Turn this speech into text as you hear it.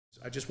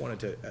I just wanted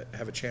to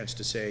have a chance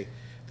to say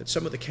that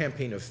some of the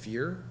campaign of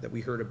fear that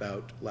we heard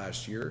about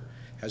last year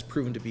has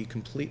proven to be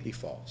completely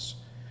false.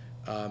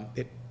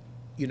 It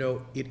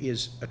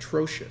is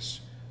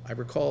atrocious. I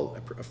recall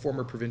a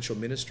former provincial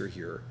minister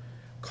here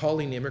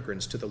calling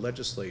immigrants to the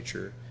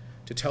legislature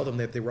to tell them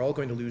that they were all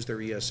going to lose their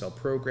ESL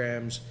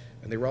programs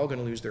and they were all going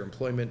to lose their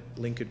employment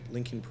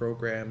linking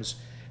programs,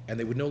 and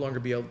they would no longer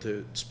be able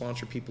to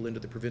sponsor people into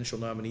the provincial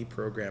nominee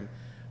program.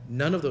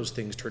 None of those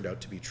things turned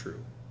out to be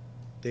true.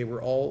 They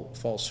were all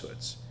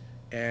falsehoods.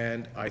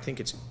 And I think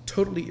it's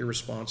totally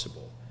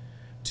irresponsible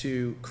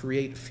to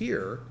create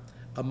fear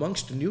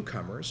amongst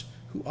newcomers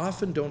who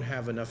often don't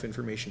have enough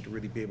information to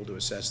really be able to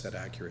assess that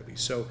accurately.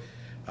 So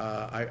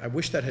I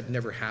wish that had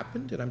never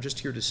happened, and I'm just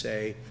here to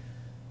say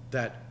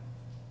that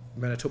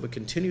Manitoba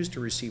continues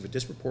to receive a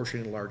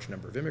disproportionately large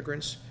number of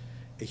immigrants,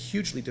 a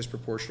hugely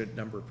disproportionate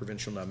number of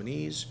provincial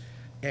nominees,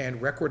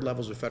 and record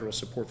levels of federal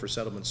support for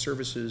settlement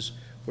services,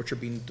 which are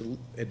being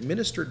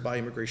administered by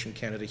Immigration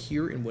Canada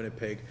here in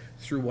Winnipeg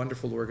through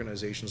wonderful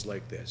organizations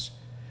like this.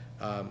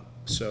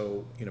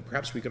 So,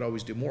 perhaps we could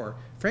always do more.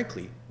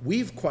 Frankly,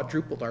 we've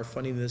quadrupled our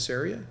funding in this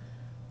area.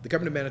 The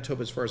government of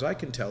Manitoba, as far as I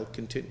can tell,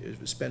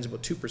 spends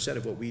about 2%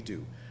 of what we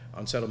do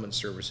on settlement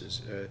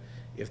services.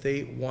 If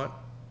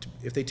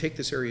they take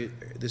this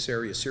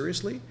area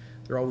seriously,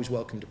 they're always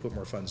welcome to put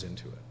more funds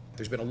into it.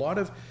 There's been a lot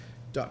of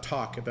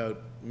talk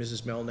about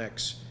Mrs.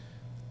 Melnick's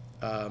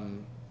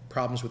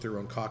problems with her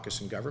own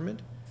caucus and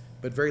government,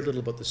 but very little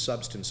about the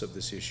substance of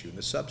this issue. And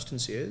the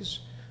substance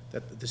is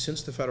that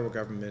since the federal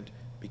government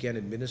began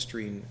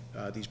administering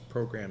these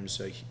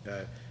programs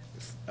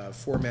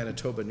for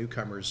Manitoba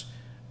newcomers,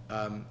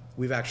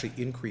 we've actually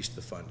increased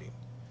the funding.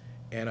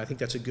 And I think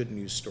that's a good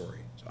news story.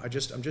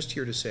 So I'm just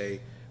here to say,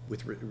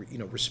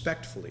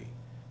 respectfully,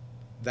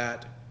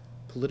 that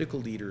political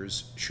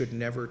leaders should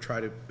never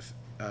try to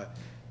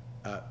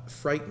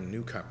frighten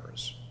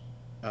newcomers.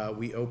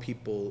 We owe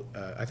people,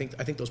 I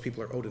think those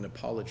people are owed an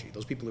apology.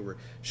 Those people who were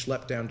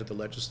schlepped down to the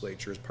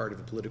legislature as part of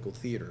a political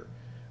theater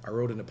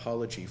are owed an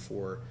apology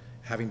for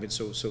having been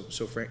so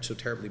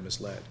terribly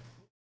misled.